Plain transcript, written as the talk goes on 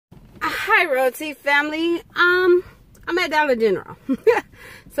Hi, Royalty family. I'm at Dollar General.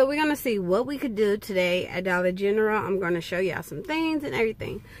 So we're gonna see what we could do today at Dollar General. I'm gonna show y'all some things and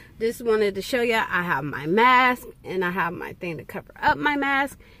everything. Just wanted to show y'all I have my mask and I have my thing to cover up my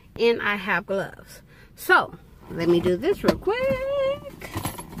mask and I have gloves. So let me do this real quick.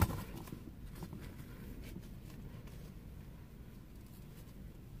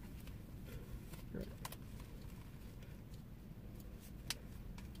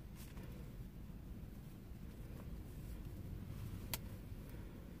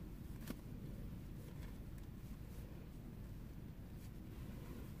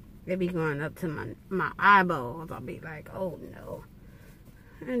 They be going up to my eyeballs. I'll be like, oh no.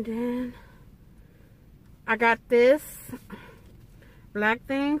 And then I got this black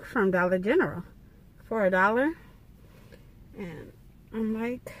thing from Dollar General for $1. And I'm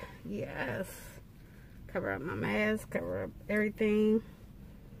like, yes. Cover up my mask, cover up everything.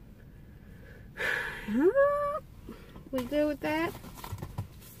 We good with that.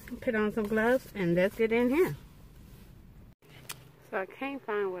 Put on some gloves and let's get in here. So I can't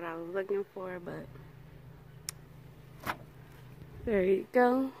find what I was looking for, but there you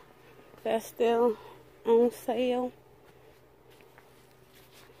go. That's still on sale.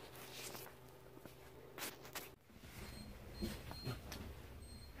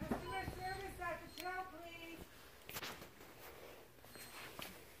 Customer service at the show, please.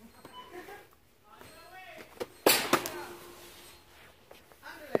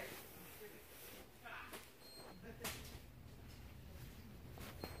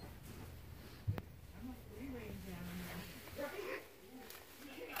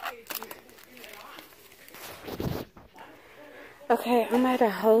 Okay, I'm at a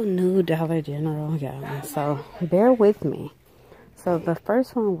whole new Dollar General, y'all, so bear with me. So the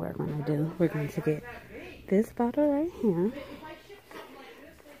first one we're going to do, we're going to get this bottle right here.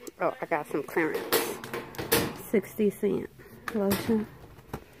 Oh, I got some clearance. 60-cent lotion.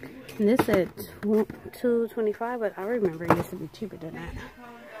 And this at $2.25, but I remember it used to be cheaper than that.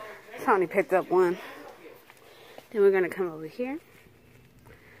 So I only picked up one. Then we're going to come over here.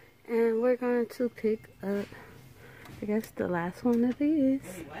 And we're going to pick up, I guess, the last one of these.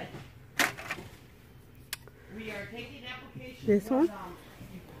 This one.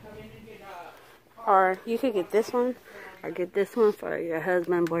 Or you could get this one. Or get this one for your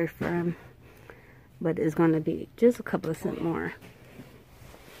husband, boyfriend. But it's going to be just a couple of cents more.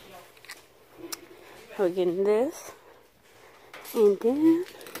 We're getting this. And then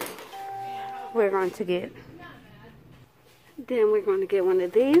we're going to get one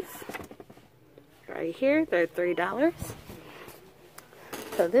of these. Right here, they're $3.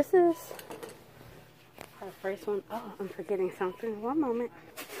 So this is our first one. Oh, I'm forgetting something. One moment.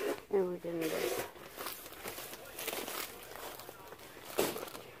 And we're getting this.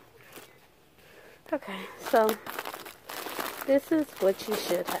 Okay, so this is what you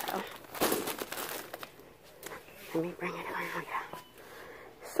should have. Let me bring it around.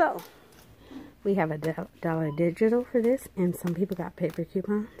 So we have a Dollar Digital for this, and some people got paper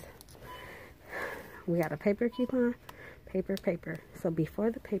coupons. We got a paper coupon, paper. So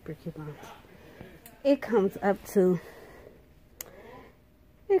before the paper coupons, it comes up to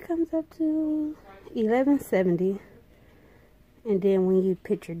 $11.70. And then when you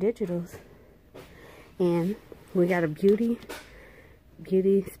put your digitals in, we got a beauty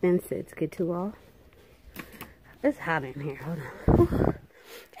spin sets. Get 2 off. It's hot in here. Hold on. Whew.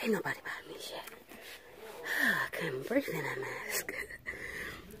 Ain't nobody buying me shit. I couldn't breathe in that mask.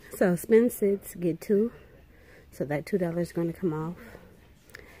 So spin 6, get 2. So that $2 is going to come off.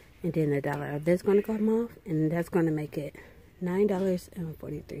 And then $1 of this going to come off. And that's going to make it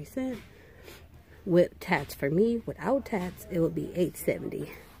 $9.43. With tats for me. Without tats, it would be $8.70.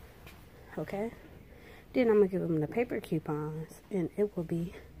 Okay? Then I'm going to give them the paper coupons. And it will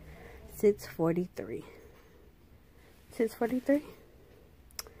be $6.43. $6.43?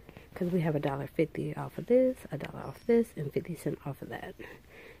 Because we have $1.50 off of this, $1 off this, and 50 cents off of that.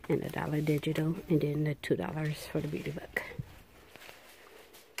 And $1 digital, and then the $2 for the beauty book.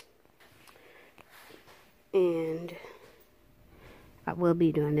 And I will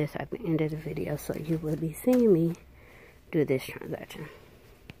be doing this at the end of the video, so you will be seeing me do this transaction.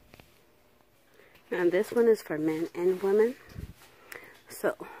 Now this one is for men and women.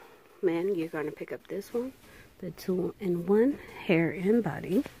 So, men, you're going to pick up this one. The 2-in-1 hair and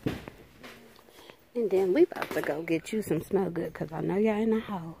body. And then we about to go get you some smell good, because I know y'all in the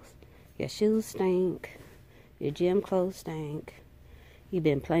house. Your shoes stink. Your gym clothes stink. You've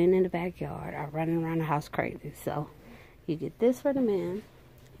been playing in the backyard or running around the house crazy. So you get this for the men.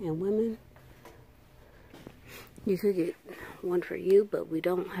 And women, you could get one for you, but we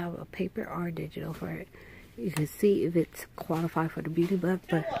don't have a paper or digital for it. You can see if it's qualified for the beauty buck,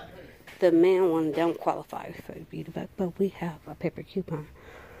 but the man one don't qualify for the beauty buck. But we have a paper coupon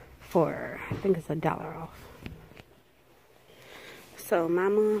for, I think it's $1 off. So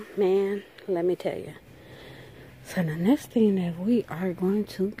mama, man, let me tell you. So the next thing that we are going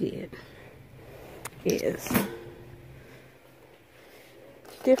to get is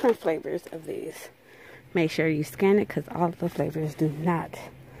different flavors of these. Make sure you scan it because all of the flavors do not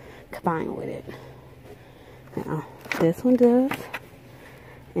combine with it. Now, this one does,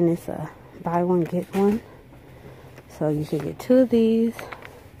 and it's a buy one get one. So you can get 2 of these,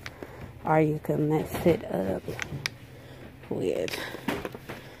 or you can mix it up with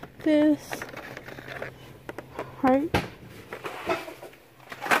this, right?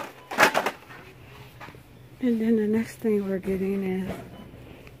 And then the next thing we're getting is,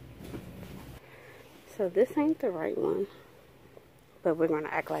 so this ain't the right one, but we're going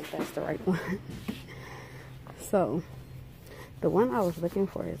to act like that's the right one. So, the one I was looking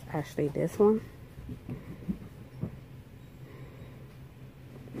for is actually this one.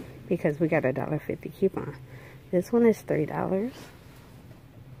 Because we got a $1.50 coupon. This one is $3.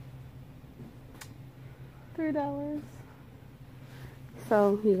 $3.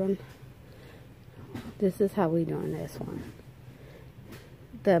 So, you're going to, this is how we doing this one.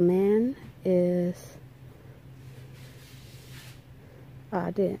 The man is,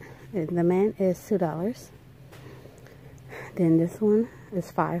 the man is $2. Then this one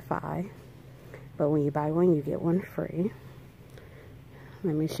is $5.5. But when you buy one, you get one free.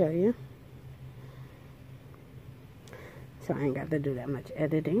 Let me show you. So I ain't got to do that much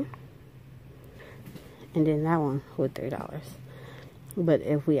editing. And then that one with $3. But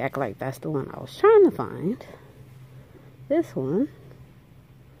if we act like that's the one I was trying to find, this one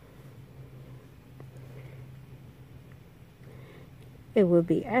it would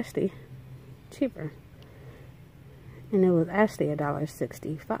be actually cheaper. And it was actually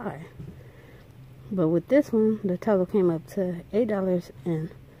 $1.65. But with this one, the total came up to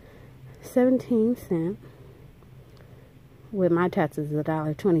 $8.17. With my taxes,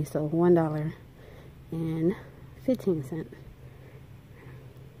 $1.20, so $1.15.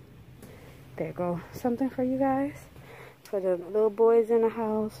 There go something for you guys. For the little boys in the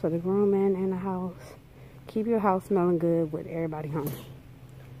house, for the grown men in the house. Keep your house smelling good with everybody home.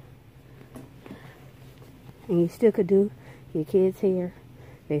 And you still could do your kids' hair.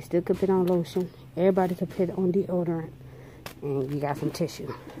 They still could put on lotion. Everybody could put on deodorant. And you got some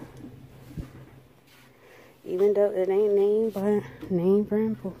tissue. Even though it ain't name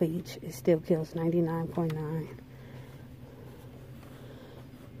brand bleach, it still kills 99.9.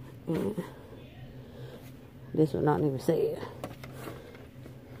 And this will not even say it.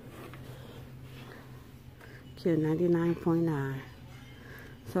 Kill 99.9.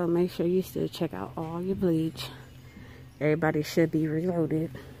 So make sure you still check out all your bleach. Everybody should be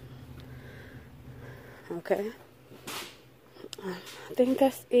reloaded. Okay. I think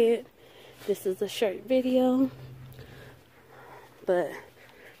that's it. This is a short video. But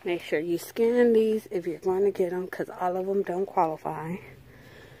make sure you scan these if you're going to get them, because all of them don't qualify.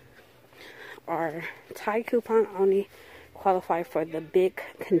 Our Thai coupon only qualify for the big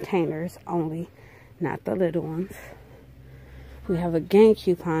containers only, not the little ones. We have a gang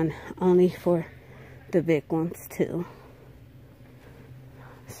coupon only for the big ones too.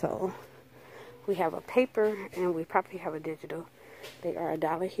 So we have a paper and we probably have a digital. They are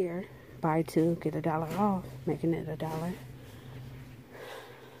 $1 here. Buy 2, get $1 off, making it $1.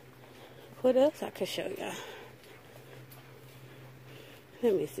 What else I could show y'all?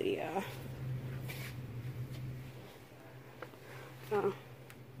 Let me see y'all.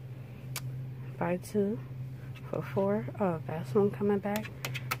 Buy 2 for $4. Oh, that's one coming back.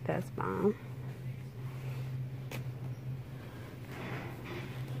 That's bomb.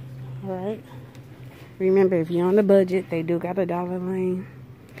 Alright. Remember, if you're on the budget, they do got a dollar lane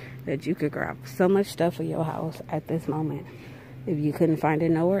that you could grab so much stuff for your house at this moment. If you couldn't find it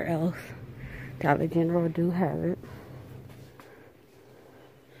nowhere else, Dollar General do have it.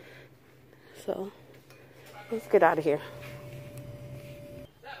 So, let's get out of here.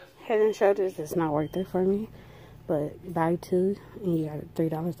 Head and Shoulders is not worth it for me, but buy 2 and you got a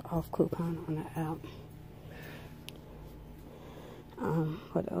 $3 off coupon on the app.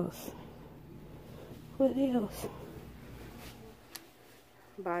 What else? What else?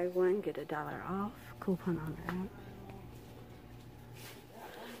 Buy 1, get $1 off coupon on the app.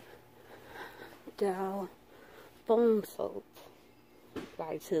 Dow foam soap.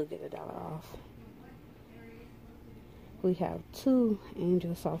 Buy 2, get $1 off. We have 2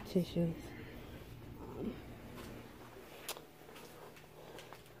 Angel soft tissues.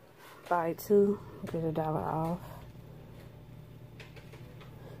 buy two, get $1 off.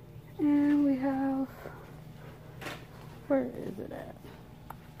 And we have, where is it at?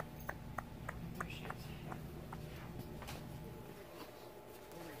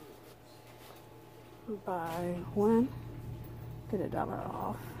 Buy one, get $1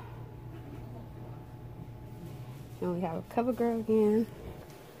 off. And we have a CoverGirl again.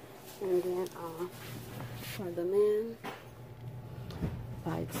 And then for the men,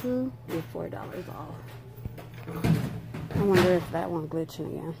 buy two, get $4 off. I wonder if that one glitching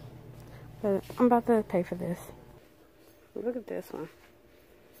again. But I'm about to pay for this. Look at this one.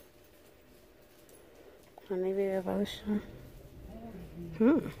 Honeyville Devotion.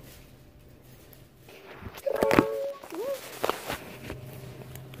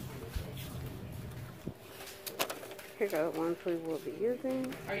 Here go ones we will be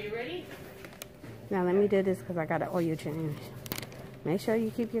using. Are you ready? Now let me do this because I got an oil change. Make sure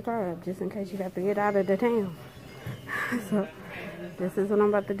you keep your car up just in case you have to get out of the town. So this is what I'm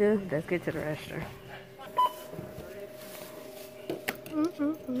about to do. Let's get to the register.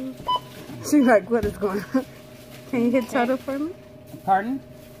 She's like, what is going on? Can you hit total for me? Pardon?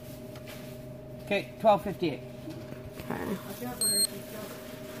 Okay, $12.58.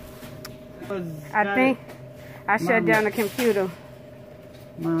 Okay. I think I shut down the computer.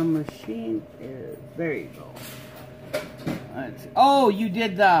 My machine is, there you go. Oh, you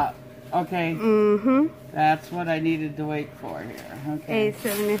did the, okay. That's what I needed to wait for here. Okay.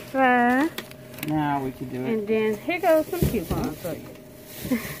 $8.75. Now we can do it. And then here goes some coupons for you.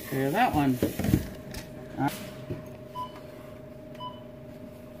 Here's that one.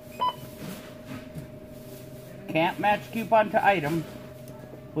 Can't match coupon to item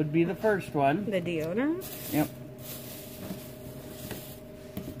would be the first one. The deodorant? Yep.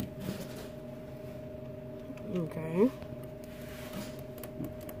 Okay.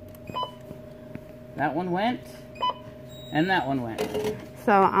 That one went, and that one went.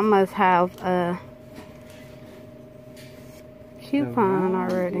 So I must have a coupon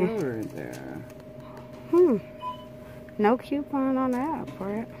already. Right there. No coupon on the app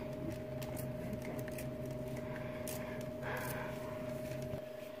for it.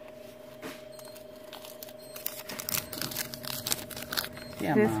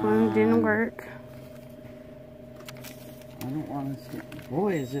 This one didn't work. I don't want to see.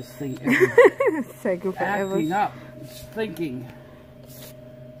 Boy, is this thing It's taking forever. acting up. It's thinking.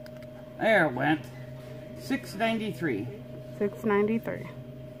 There it went. $6.93. $6.93.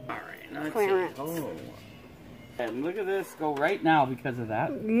 All right, let's Clearance. see. Oh. And look at this. Go right now because of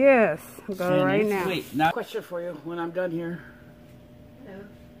that. Yes, go right now. Wait, now question for you when I'm done here.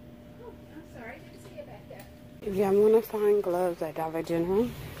 Yeah, I'm gonna find gloves at Dollar General.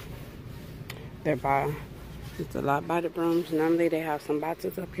 They're by, it's a lot by the brooms. Normally they have some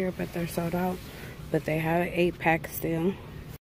boxes up here, but they're sold out. But they have an 8-pack still.